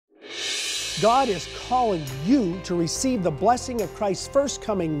God is calling you to receive the blessing of Christ's first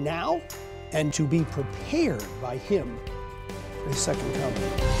coming now and to be prepared by Him for His second coming.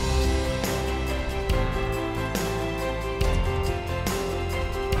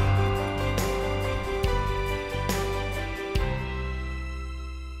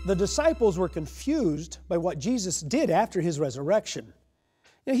 The disciples were confused by what Jesus did after His resurrection.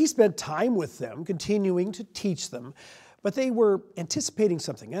 He spent time with them, continuing to teach them, but they were anticipating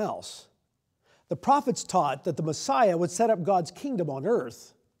something else. The prophets taught that the Messiah would set up God's kingdom on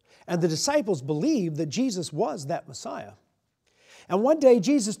earth, and the disciples believed that Jesus was that Messiah. And one day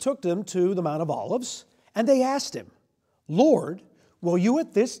Jesus took them to the Mount of Olives, and they asked Him, "Lord, will you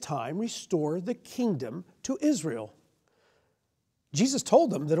at this time restore the kingdom to Israel?" Jesus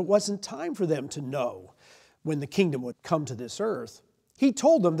told them that it wasn't time for them to know when the kingdom would come to this earth. He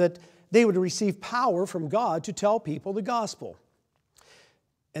told them that they would receive power from God to tell people the gospel.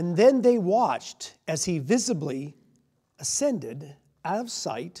 And then they watched as He visibly ascended out of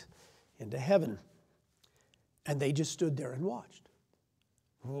sight into heaven. And they just stood there and watched.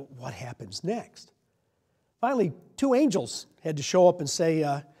 Well, what happens next? Finally, two angels had to show up and say,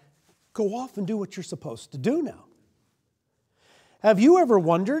 go off and do what you're supposed to do now. Have you ever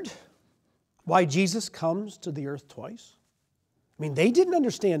wondered why Jesus comes to the earth twice? I mean, they didn't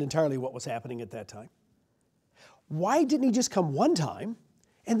understand entirely what was happening at that time. Why didn't He just come one time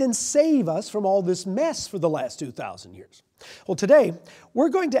and then save us from all this mess for the last 2,000 years? Well, today, we're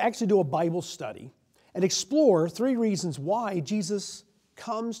going to actually do a Bible study and explore 3 reasons why Jesus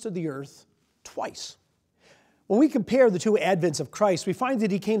comes to the earth twice. When we compare the 2 advents of Christ, we find that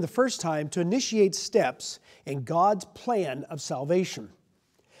He came the first time to initiate steps in God's plan of salvation.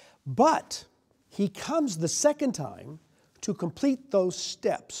 But He comes the second time to complete those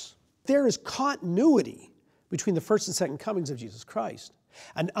steps. There is continuity between the first and second comings of Jesus Christ.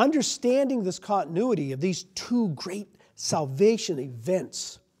 And understanding this continuity of these 2 great salvation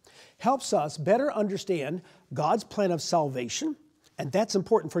events helps us better understand God's plan of salvation, and that's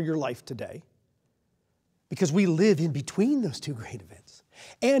important for your life today, because we live in between those 2 great events,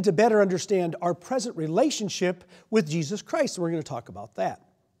 and to better understand our present relationship with Jesus Christ. We're going to talk about that.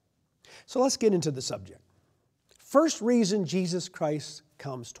 So let's get into the subject. First reason Jesus Christ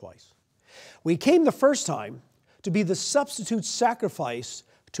comes twice. We came the first time to be the substitute sacrifice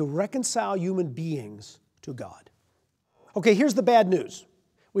to reconcile human beings to God. Okay, here's the bad news.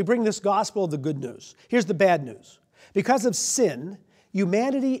 We bring this gospel of the good news. Here's the bad news. Because of sin,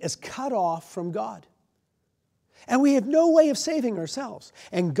 humanity is cut off from God. And we have no way of saving ourselves.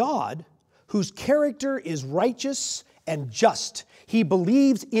 And God, whose character is righteous and just, He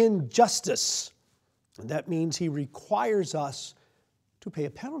believes in justice. And that means He requires us to pay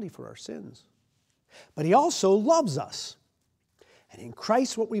a penalty for our sins. But He also loves us. And in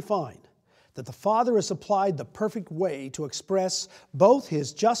Christ what we find, that the Father has supplied the perfect way to express both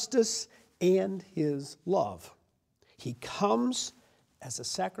His justice and His love. He comes as a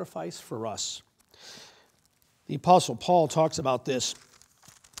sacrifice for us. The Apostle Paul talks about this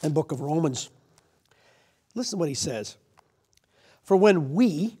in the book of Romans. Listen to what he says. For when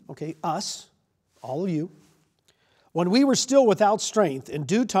we, us, all of you, when we were still without strength, in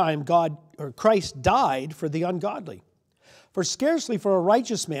due time Christ died for the ungodly. For scarcely for a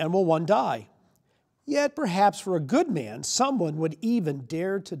righteous man will one die. Yet perhaps for a good man someone would even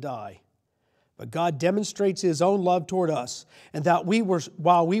dare to die. But God demonstrates His own love toward us, and that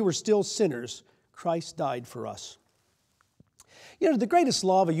while we were still sinners, Christ died for us. You know, the greatest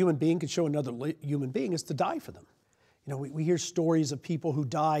love a human being could show another human being is to die for them. You know, we hear stories of people who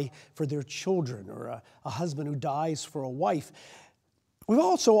die for their children, or a husband who dies for a wife. We've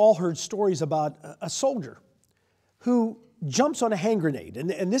also all heard stories about a soldier who jumps on a hand grenade,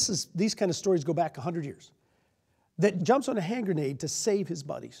 and these kind of stories go back 100 years, that jumps on a hand grenade to save his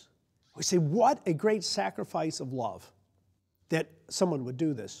buddies. We say, what a great sacrifice of love that someone would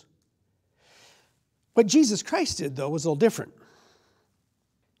do this. What Jesus Christ did, though, was a little different.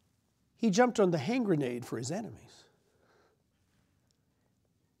 He jumped on the hand grenade for His enemies.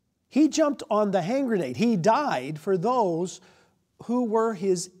 He jumped on the hand grenade. He died for those who were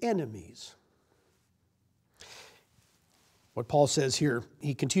His enemies. What Paul says here,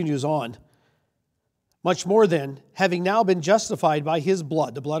 he continues on. Much more then, having now been justified by His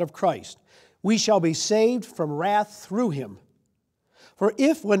blood, the blood of Christ, we shall be saved from wrath through Him. For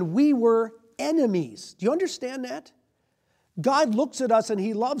if when we were enemies, do you understand that? God looks at us and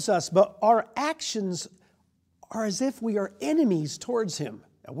He loves us, but our actions are as if we are enemies towards Him.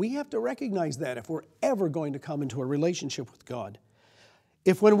 Now, we have to recognize that if we're ever going to come into a relationship with God.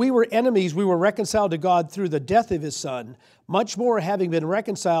 If when we were enemies, we were reconciled to God through the death of his Son, much more, having been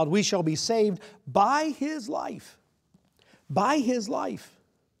reconciled, we shall be saved by his life. By his life.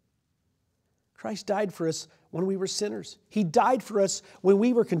 Christ died for us when we were sinners. He died for us when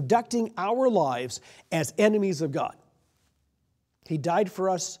we were conducting our lives as enemies of God. He died for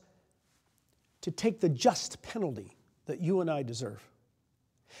us to take the just penalty that you and I deserve.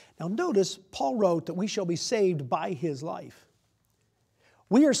 Now notice, Paul wrote that we shall be saved by his life.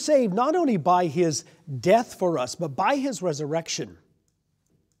 We are saved not only by his death for us, but by his resurrection.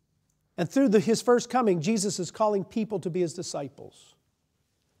 And through his first coming, Jesus is calling people to be his disciples.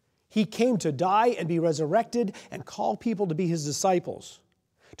 He came to die and be resurrected and call people to be his disciples,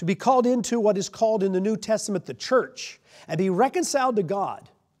 to be called into what is called in the New Testament the church, and be reconciled to God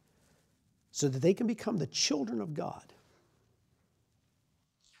so that they can become the children of God.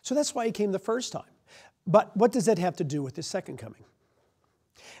 So that's why he came the first time. But what does that have to do with his second coming?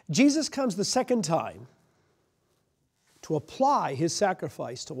 Jesus comes the second time to apply his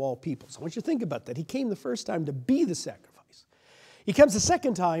sacrifice to all peoples. I want you to think about that. He came the first time to be the sacrifice. He comes the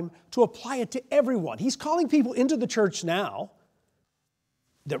second time to apply it to everyone. He's calling people into the church now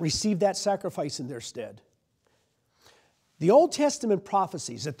that receive that sacrifice in their stead. The Old Testament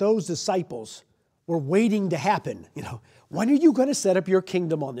prophecies that those disciples were waiting to happen, when are you going to set up your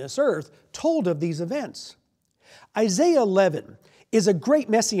kingdom on this earth, told of these events. Isaiah 11 is a great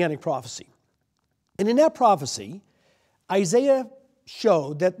messianic prophecy. And in that prophecy, Isaiah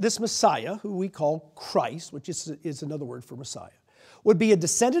showed that this Messiah, who we call Christ, which is another word for Messiah, would be a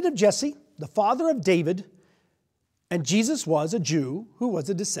descendant of Jesse, the father of David, and Jesus was a Jew who was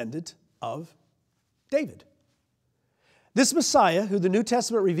a descendant of David. This Messiah, who the New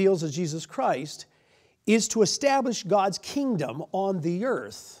Testament reveals as Jesus Christ, is to establish God's kingdom on the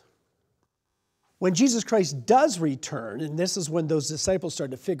earth. When Jesus Christ does return, and this is when those disciples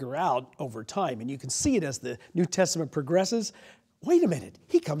start to figure out over time, and you can see it as the New Testament progresses, wait a minute,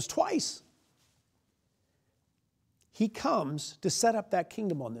 he comes twice. He comes to set up that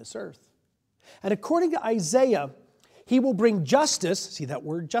kingdom on this earth. And according to Isaiah, he will bring justice, see that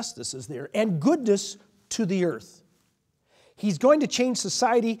word justice is there, and goodness to the earth. He's going to change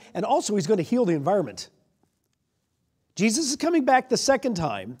society, and also he's going to heal the environment. Jesus is coming back the second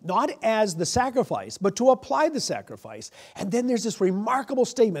time, not as the sacrifice, but to apply the sacrifice. And then there's this remarkable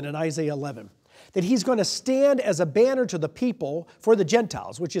statement in Isaiah 11, that he's going to stand as a banner to the people for the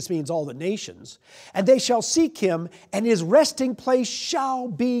Gentiles, which just means all the nations, and they shall seek him, and his resting place shall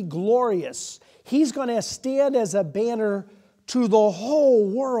be glorious. He's going to stand as a banner to the whole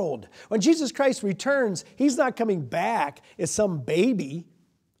world. When Jesus Christ returns, he's not coming back as some baby.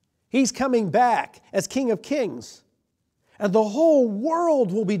 He's coming back as King of Kings. And the whole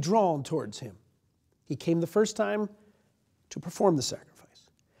world will be drawn towards him. He came the first time to perform the sacrifice.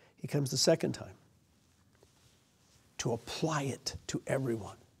 He comes the second time to apply it to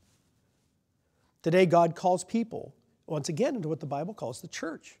everyone. Today, God calls people, once again, into what the Bible calls the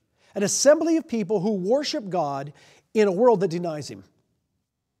church. An assembly of people who worship God in a world that denies him.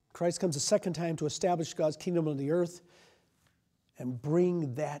 Christ comes a second time to establish God's kingdom on the earth and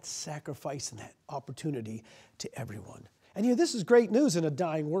bring that sacrifice and that opportunity to everyone. And this is great news in a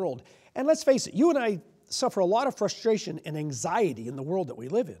dying world. And let's face it, you and I suffer a lot of frustration and anxiety in the world that we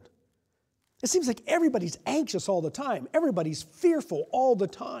live in. It seems like everybody's anxious all the time. Everybody's fearful all the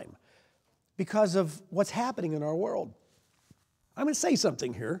time because of what's happening in our world. I'm going to say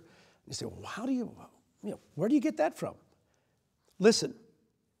something here. You say, well, where do you get that from? Listen,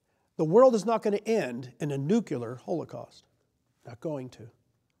 the world is not going to end in a nuclear holocaust. Not going to.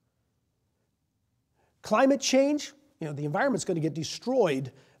 Climate change, the environment's going to get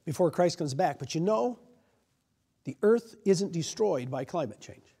destroyed before Christ comes back. But the earth isn't destroyed by climate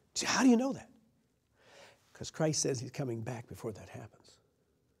change. See, how do you know that? Because Christ says he's coming back before that happens.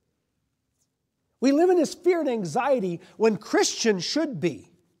 We live in this fear and anxiety when Christians should be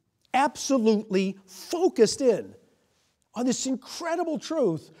absolutely focused in on this incredible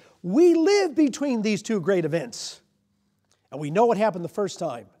truth. We live between these two great events. And we know what happened the first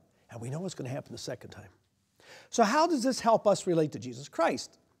time, and we know what's going to happen the second time. So how does this help us relate to Jesus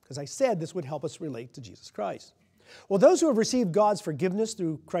Christ? Because I said this would help us relate to Jesus Christ. Well, those who have received God's forgiveness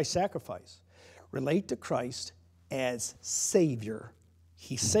through Christ's sacrifice relate to Christ as Savior.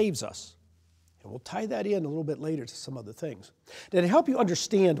 He saves us. And we'll tie that in a little bit later to some other things. To help you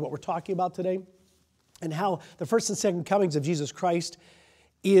understand what we're talking about today and how the first and second comings of Jesus Christ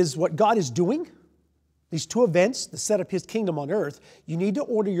is what God is doing, these two events to set up his kingdom on earth, you need to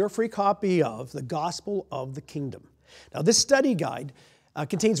order your free copy of The Gospel of the Kingdom. Now, this study guide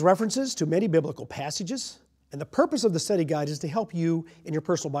contains references to many biblical passages And the purpose of the study guide is to help you in your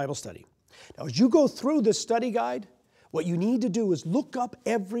personal Bible study. Now, as you go through this study guide, what you need to do is look up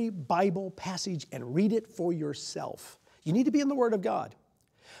every Bible passage and read it for yourself. You need to be in the Word of God.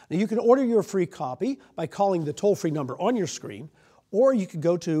 Now, you can order your free copy by calling the toll-free number on your screen, or you could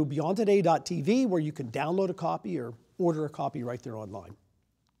go to beyondtoday.tv where you can download a copy or order a copy right there online.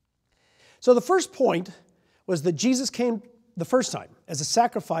 So the first point was that Jesus came the first time as a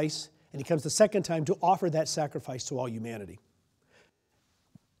sacrifice, and He comes the second time to offer that sacrifice to all humanity.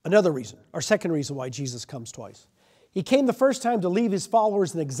 Another reason, our second reason why Jesus comes twice. He came the first time to leave His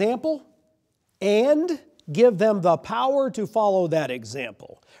followers an example and give them the power to follow that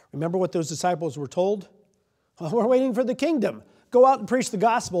example. Remember what those disciples were told? Well, we're waiting for the kingdom. Go out and preach the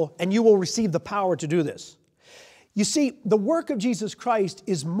gospel, and you will receive the power to do this. You see, the work of Jesus Christ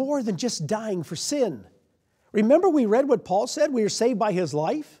is more than just dying for sin. Remember we read what Paul said? We are saved by His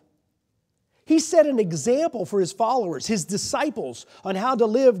life. He set an example for His followers, His disciples, on how to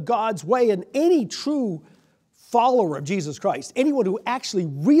live God's way. And any true follower of Jesus Christ, anyone who actually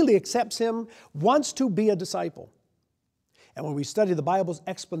really accepts Him, wants to be a disciple. And when we study the Bible's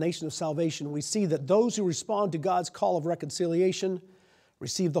explanation of salvation, we see that those who respond to God's call of reconciliation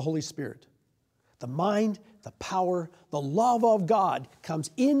receive the Holy Spirit. The mind, the power, the love of God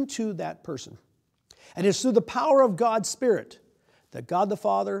comes into that person. And it's through the power of God's Spirit that God the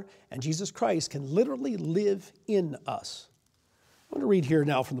Father and Jesus Christ can literally live in us. I want to read here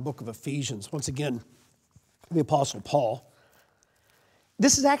now from the book of Ephesians, once again, the Apostle Paul.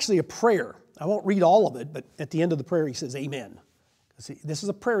 This is actually a prayer. I won't read all of it, but at the end of the prayer he says, Amen. See, this is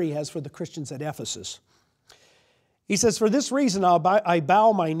a prayer he has for the Christians at Ephesus. He says, For this reason I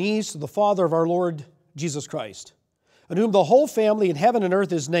bow my knees to the Father of our Lord Jesus Christ, in whom the whole family in heaven and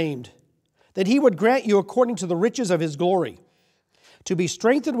earth is named, that He would grant you according to the riches of His glory, to be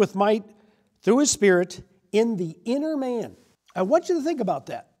strengthened with might through His Spirit in the inner man. I want you to think about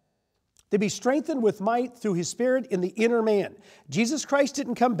that. To be strengthened with might through His Spirit in the inner man. Jesus Christ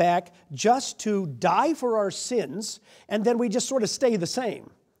didn't come back just to die for our sins, and then we just sort of stay the same.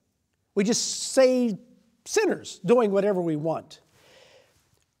 We just stay sinners, doing whatever we want.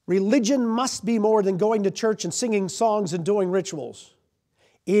 Religion must be more than going to church and singing songs and doing rituals.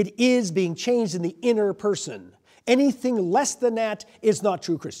 It is being changed in the inner person. Anything less than that is not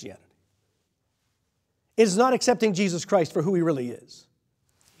true Christianity. It is not accepting Jesus Christ for who He really is.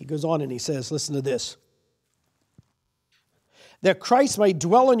 He goes on and he says, listen to this. That Christ might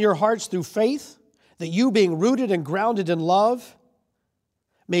dwell in your hearts through faith, that you being rooted and grounded in love,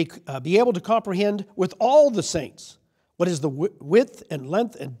 may be able to comprehend with all the saints what is the width and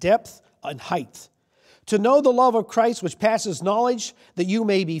length and depth and height. To know the love of Christ which passes knowledge, that you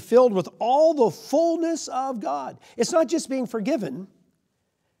may be filled with all the fullness of God. It's not just being forgiven.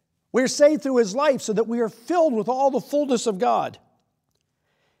 We're saved through His life so that we are filled with all the fullness of God.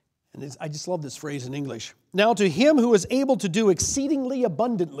 And I just love this phrase in English. Now to Him who is able to do exceedingly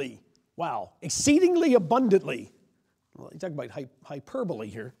abundantly. Wow, exceedingly abundantly. Well, you talk about hyperbole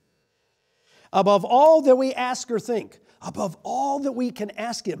here. Above all that we ask or think. Above all that we can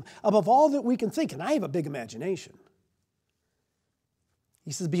ask Him. Above all that we can think. And I have a big imagination.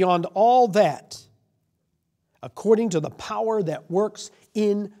 He says, beyond all that, according to the power that works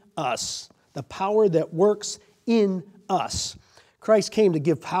in us. The power that works in us. Christ came to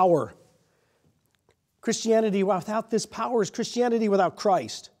give power. Christianity without this power is Christianity without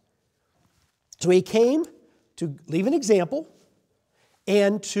Christ. So He came to leave an example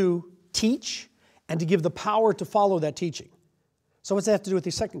and to teach and to give the power to follow that teaching. So what's that have to do with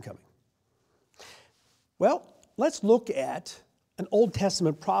His second coming? Well, let's look at an Old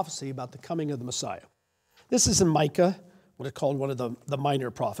Testament prophecy about the coming of the Messiah. This is in Micah, what is called one of the minor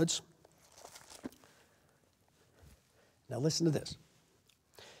prophets. Now listen to this.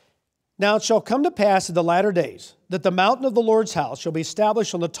 Now it shall come to pass in the latter days that the mountain of the Lord's house shall be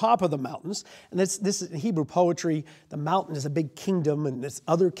established on the top of the mountains. And this is Hebrew poetry. The mountain is a big kingdom, and there's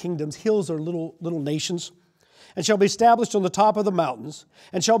other kingdoms. Hills are little nations. And shall be established on the top of the mountains,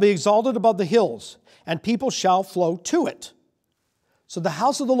 and shall be exalted above the hills, and people shall flow to it. So the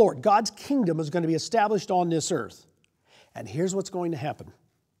house of the Lord, God's kingdom, is going to be established on this earth. And here's what's going to happen.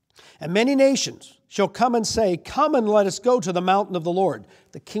 And many nations shall come and say, Come and let us go to the mountain of the Lord,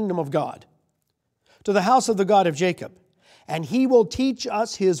 the kingdom of God, to the house of the God of Jacob. And He will teach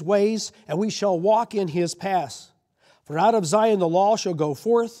us His ways, and we shall walk in His paths. For out of Zion the law shall go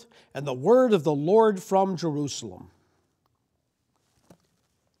forth, and the word of the Lord from Jerusalem.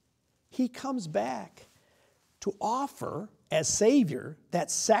 He comes back to offer as Savior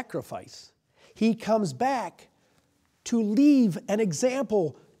that sacrifice. He comes back to leave an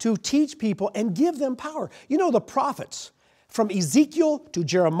example to teach people and give them power. You know, the prophets, from Ezekiel to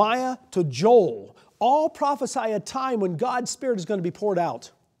Jeremiah to Joel, all prophesy a time when God's Spirit is going to be poured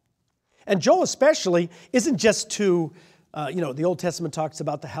out. And Joel especially isn't just to, the Old Testament talks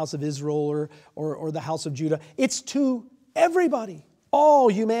about the house of Israel or the house of Judah. It's to everybody, all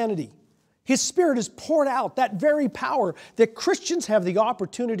humanity. His Spirit is poured out, that very power that Christians have the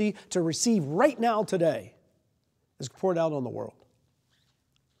opportunity to receive right now today is poured out on the world.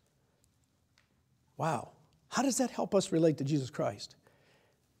 Wow. How does that help us relate to Jesus Christ?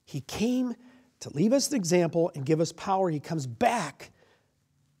 He came to leave us an example and give us power. He comes back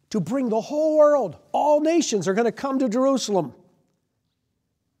to bring the whole world, all nations are going to come to Jerusalem.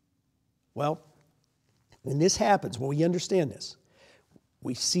 Well, when this happens, when we understand this,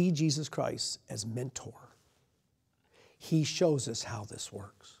 we see Jesus Christ as mentor. He shows us how this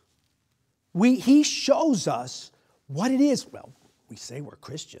works. He shows us what it is. Well, we say we're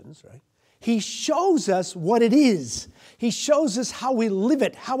Christians, right? He shows us what it is. He shows us how we live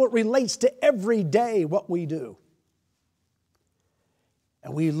it, how it relates to every day what we do.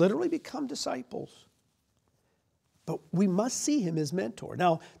 And we literally become disciples. But we must see him as mentor.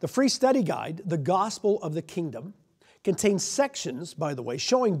 Now, the free study guide, The Gospel of the Kingdom, contains sections, by the way,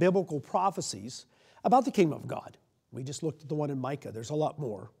 showing biblical prophecies about the kingdom of God. We just looked at the one in Micah. There's a lot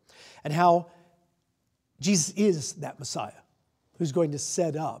more. And how Jesus is that Messiah who's going to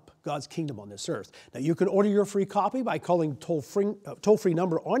set up God's kingdom on this earth. Now, you can order your free copy by calling toll-free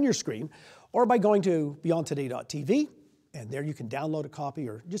number on your screen or by going to beyondtoday.tv, and there you can download a copy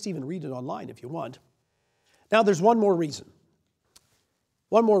or just even read it online if you want. Now, there's one more reason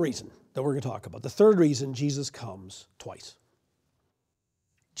that we're going to talk about. The third reason Jesus comes twice.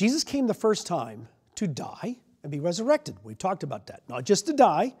 Jesus came the first time to die and be resurrected. We've talked about that. Not just to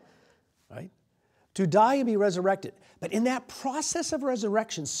die, right? To die and be resurrected. But in that process of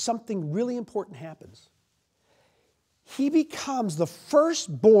resurrection, something really important happens. He becomes the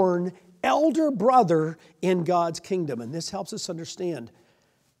firstborn elder brother in God's kingdom. And this helps us understand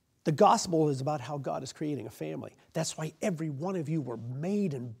the gospel is about how God is creating a family. That's why every one of you were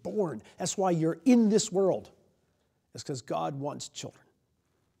made and born. That's why you're in this world. It's because God wants children.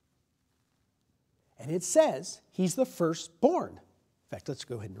 And it says he's the firstborn. In fact, let's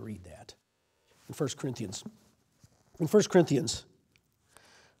go ahead and read that. In 1 Corinthians. In 1 Corinthians,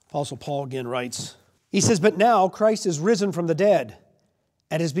 Apostle Paul again writes, he says, "But now Christ is risen from the dead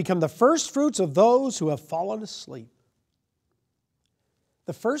and has become the firstfruits of those who have fallen asleep."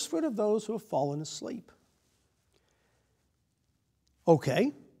 The firstfruit of those who have fallen asleep.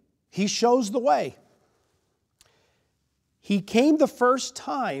 Okay, he shows the way. He came the first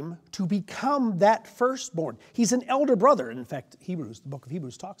time to become that firstborn. He's an elder brother. In fact, the book of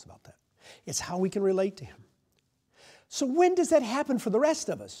Hebrews talks about that. It's how we can relate to him. So when does that happen for the rest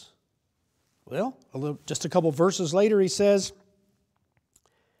of us? Well, just a couple verses later he says,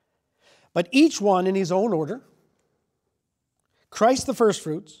 "But each one in his own order, Christ the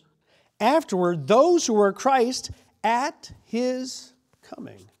firstfruits, afterward those who are Christ at his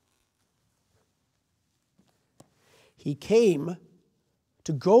coming." He came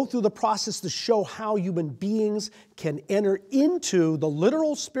to go through the process to show how human beings can enter into the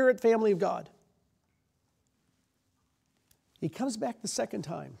literal spirit family of God. He comes back the second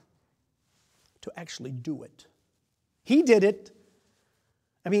time to actually do it. He did it.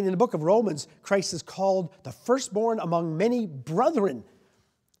 I mean, in the book of Romans, Christ is called the firstborn among many brethren.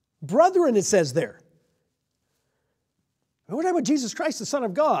 Brethren, it says there. And we're talking about Jesus Christ, the Son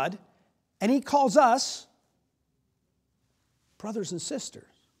of God, and he calls us brothers and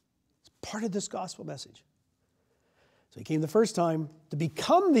sisters. It's part of this gospel message. So he came the first time to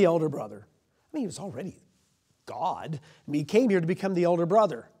become the elder brother. I mean, he was already God. I mean, he came here to become the elder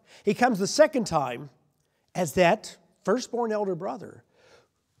brother. He comes the second time as that firstborn elder brother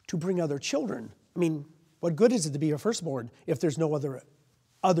to bring other children. I mean, what good is it to be a firstborn if there's no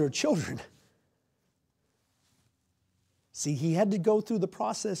other children? See, he had to go through the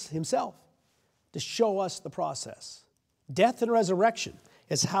process himself to show us the process. Death and resurrection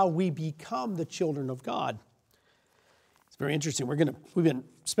is how we become the children of God. It's very interesting. We've been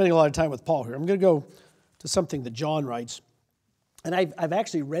spending a lot of time with Paul here. I'm going to go to something that John writes. And I've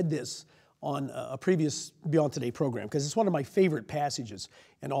actually read this on a previous Beyond Today program because it's one of my favorite passages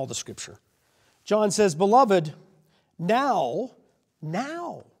in all the Scripture. John says, "Beloved, now,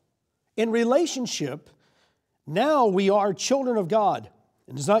 in relationship, now we are children of God.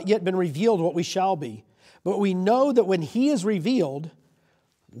 It has not yet been revealed what we shall be. But we know that when he is revealed,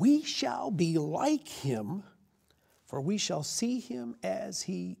 we shall be like him, for we shall see him as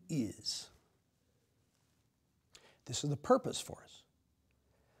he is." This is the purpose for us.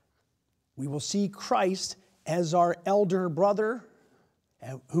 We will see Christ as our elder brother,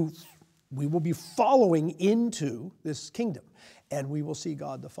 who we will be following into this kingdom. And we will see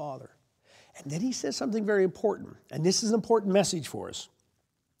God the Father. And then he says something very important. And this is an important message for us.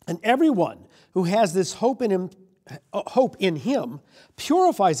 And everyone who has this hope in him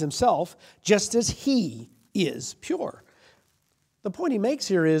purifies himself just as he is pure. The point he makes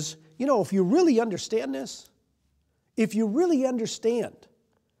here is, if you really understand this, if you really understand,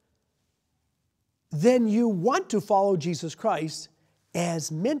 then you want to follow Jesus Christ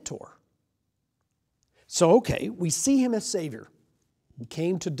as mentor. So, okay, we see him as Savior. He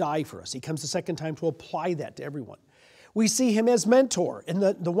came to die for us. He comes the second time to apply that to everyone. We see him as mentor and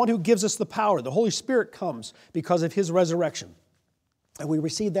the one who gives us the power. The Holy Spirit comes because of his resurrection. And we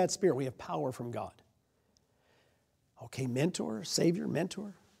receive that Spirit. We have power from God. Okay, mentor, Savior,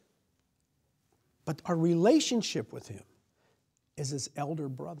 mentor. But our relationship with him is his elder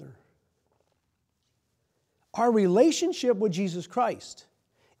brother. Our relationship with Jesus Christ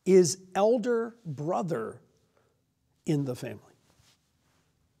is elder brother in the family.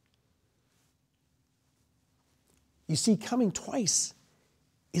 You see, coming twice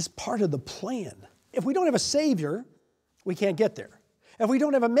is part of the plan. If we don't have a Savior, we can't get there. If we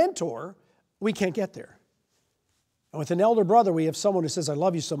don't have a mentor, we can't get there. And with an elder brother, we have someone who says, I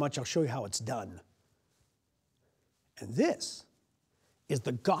love you so much, I'll show you how it's done. And this is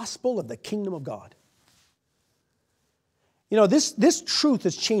the gospel of the kingdom of God. This truth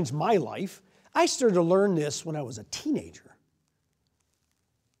has changed my life. I started to learn this when I was a teenager.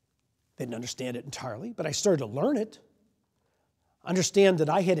 Didn't understand it entirely, but I started to learn it. Understand that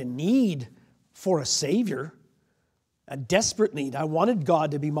I had a need for a Savior, a desperate need. I wanted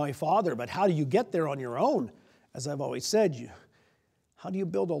God to be my Father, but how do you get there on your own? As I've always said, how do you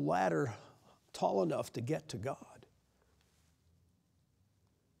build a ladder tall enough to get to God?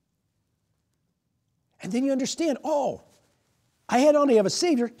 And then you understand, I only have a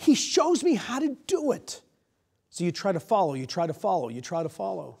Savior. He shows me how to do it. So you try to follow, you try to follow, you try to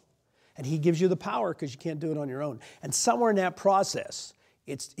follow. And he gives you the power because you can't do it on your own. And somewhere in that process,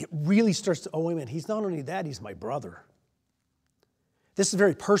 it really starts to, wait a minute, he's not only that, he's my brother. This is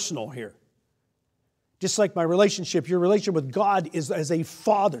very personal here. Just like my relationship, your relationship with God is as a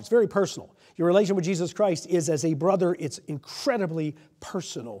father. It's very personal. Your relation with Jesus Christ is as a brother. It's incredibly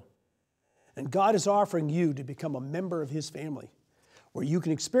personal. And God is offering you to become a member of his family, where you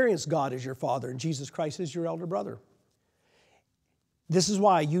can experience God as your father and Jesus Christ as your elder brother. This is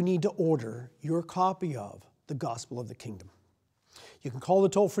why you need to order your copy of the Gospel of the Kingdom. You can call the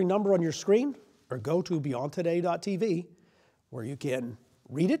toll-free number on your screen or go to beyondtoday.tv, where you can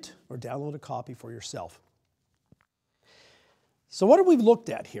read it or download a copy for yourself. So what have we looked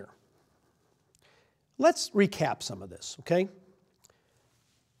at here? Let's recap some of this, okay?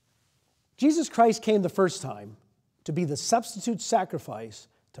 Jesus Christ came the first time to be the substitute sacrifice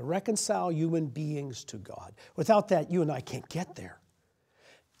to reconcile human beings to God. Without that, you and I can't get there.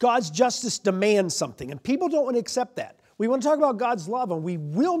 God's justice demands something, and people don't want to accept that. We want to talk about God's love, and we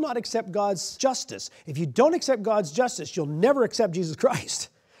will not accept God's justice. If you don't accept God's justice, you'll never accept Jesus Christ.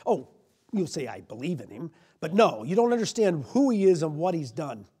 Oh, you'll say, I believe in him. But no, you don't understand who he is and what he's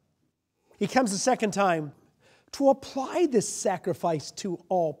done. He comes the second time to apply this sacrifice to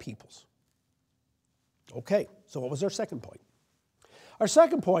all peoples. Okay, so what was our second point? Our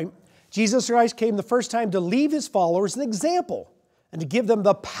second point, Jesus Christ came the first time to leave his followers an example and to give them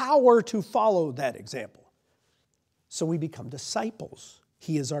the power to follow that example. So we become disciples.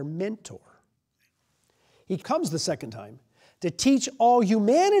 He is our mentor. He comes the second time to teach all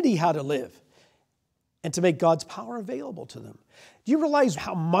humanity how to live and to make God's power available to them. Do you realize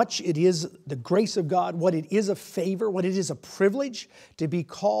how much it is the grace of God, what it is a favor, what it is a privilege to be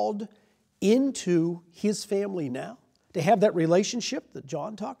called into his family now? To have that relationship that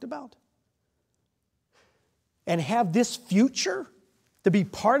John talked about? And have this future, to be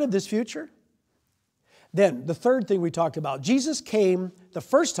part of this future? Then, the third thing we talked about, Jesus came the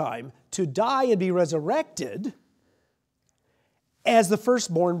first time to die and be resurrected as the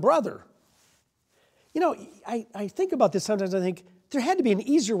firstborn brother. I think about this sometimes. I think there had to be an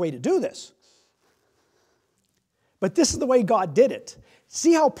easier way to do this. But this is the way God did it.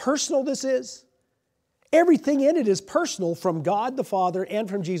 See how personal this is? Everything in it is personal from God the Father and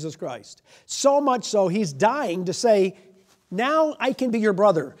from Jesus Christ. So much so, he's dying to say, now I can be your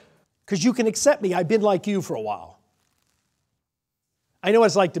brother because you can accept me. I've been like you for a while. I know what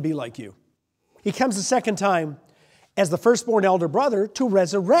it's like to be like you. He comes the second time as the firstborn elder brother to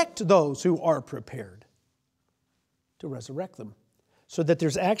resurrect those who are prepared. To resurrect them. So that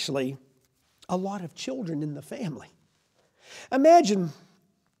there's actually a lot of children in the family. Imagine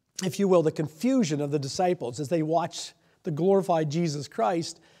if you will, the confusion of the disciples as they watched the glorified Jesus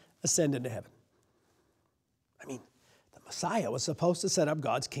Christ ascend into heaven. I mean, the Messiah was supposed to set up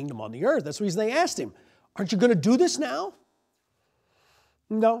God's kingdom on the earth. That's the reason they asked him, aren't you going to do this now?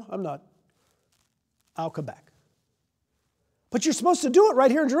 No, I'm not. I'll come back. But you're supposed to do it right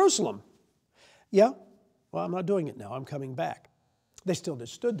here in Jerusalem. Yeah, well, I'm not doing it now. I'm coming back. They still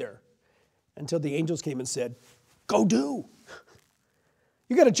just stood there until the angels came and said, go do.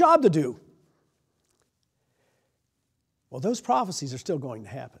 You got a job to do. Well, those prophecies are still going to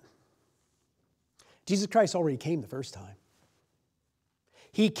happen. Jesus Christ already came the first time.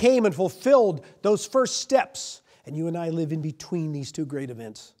 He came and fulfilled those first steps, and you and I live in between these two great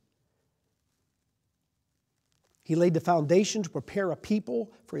events. He laid the foundation to prepare a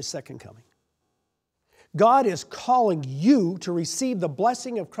people for his second coming. God is calling you to receive the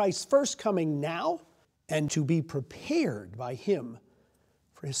blessing of Christ's first coming now and to be prepared by him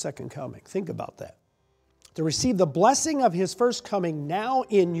for his second coming. Think about that. To receive the blessing of his first coming now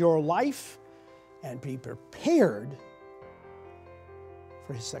in your life and be prepared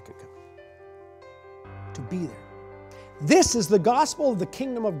for his second coming. To be there. This is the gospel of the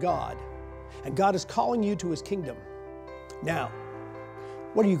kingdom of God, and God is calling you to his kingdom. Now,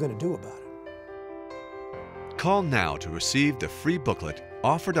 what are you going to do about it? Call now to receive the free booklet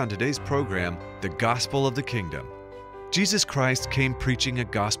offered on today's program, The Gospel of the Kingdom. Jesus Christ came preaching a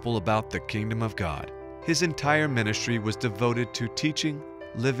gospel about the kingdom of God. His entire ministry was devoted to teaching,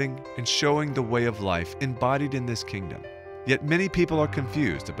 living, and showing the way of life embodied in this kingdom. Yet many people are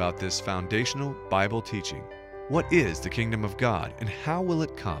confused about this foundational Bible teaching. What is the kingdom of God and how will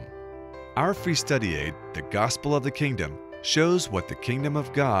it come? Our free study aid, The Gospel of the Kingdom, shows what the kingdom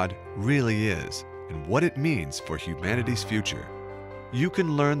of God really is and what it means for humanity's future. You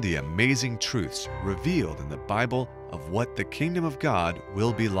can learn the amazing truths revealed in the Bible of what the kingdom of God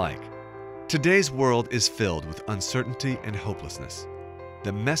will be like. Today's world is filled with uncertainty and hopelessness.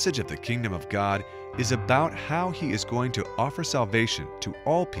 The message of the kingdom of God is about how he is going to offer salvation to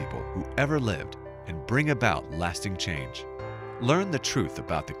all people who ever lived and bring about lasting change. Learn the truth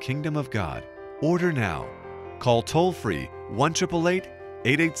about the kingdom of God. Order now. Call toll-free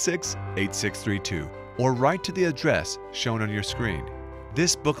 1-888-886-8632 or write to the address shown on your screen.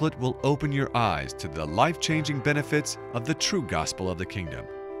 This booklet will open your eyes to the life-changing benefits of the true gospel of the kingdom.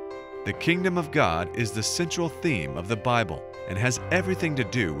 The kingdom of God is the central theme of the Bible and has everything to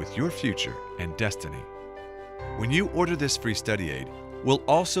do with your future and destiny. When you order this free study aid, we'll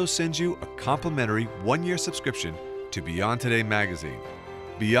also send you a complimentary one-year subscription to Beyond Today magazine.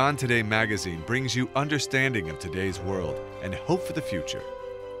 Beyond Today magazine brings you understanding of today's world and hope for the future.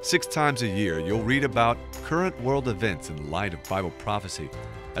 6 times a year, you'll read about current world events in light of Bible prophecy,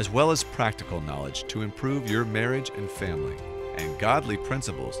 as well as practical knowledge to improve your marriage and family, and godly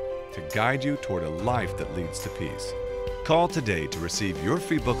principles to guide you toward a life that leads to peace. Call today to receive your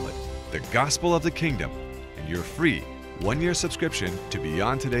free booklet, The Gospel of the Kingdom, and your free one-year subscription to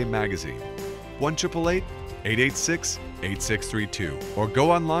Beyond Today magazine. 1-888-886-8632 or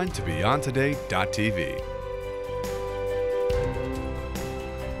go online to beyondtoday.tv.